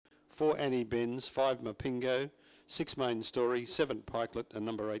4 Annie Benz, 5 Mapingo, 6 Main Story, 7 Pikelet, and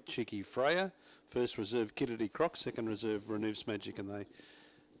number 8 Cheeky Freya. First reserve Kiddity Croc, second reserve Renouf's Magic, and they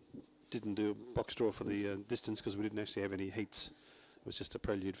didn't do a box draw for the distance because we didn't actually have any heats. It was just a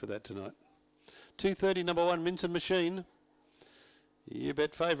prelude for that tonight. 2:30, number 1 Minton Machine. You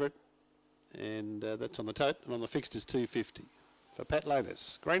bet favourite. And that's on the tote, and on the fixed is 250 for Pat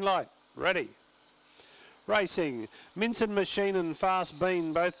Lathis. Green light, ready. Racing, Minton Machine and Fast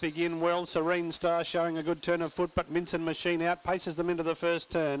Bean both begin well. Serene Star showing a good turn of foot, but Minton Machine outpaces them into the first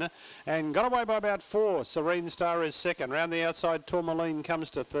turn and got away by about 4. Serene Star is second. Round the outside, Tourmaline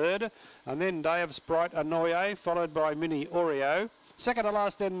comes to third, and then Day of Sprite Anoye, followed by Mini Oreo. Second to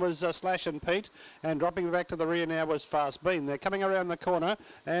last then was Slash and Pete, and dropping back to the rear now was Fast Bean. They're coming around the corner,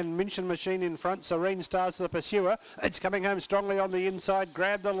 and Minton Machine in front. Serene Star's the pursuer. It's coming home strongly on the inside.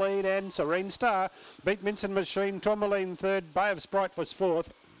 Grabbed the lead, and Serene Star beat Minton Machine. Tourmaline third. Bay of Sprite was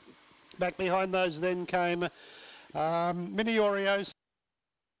fourth. Back behind those then came Mini Oreos.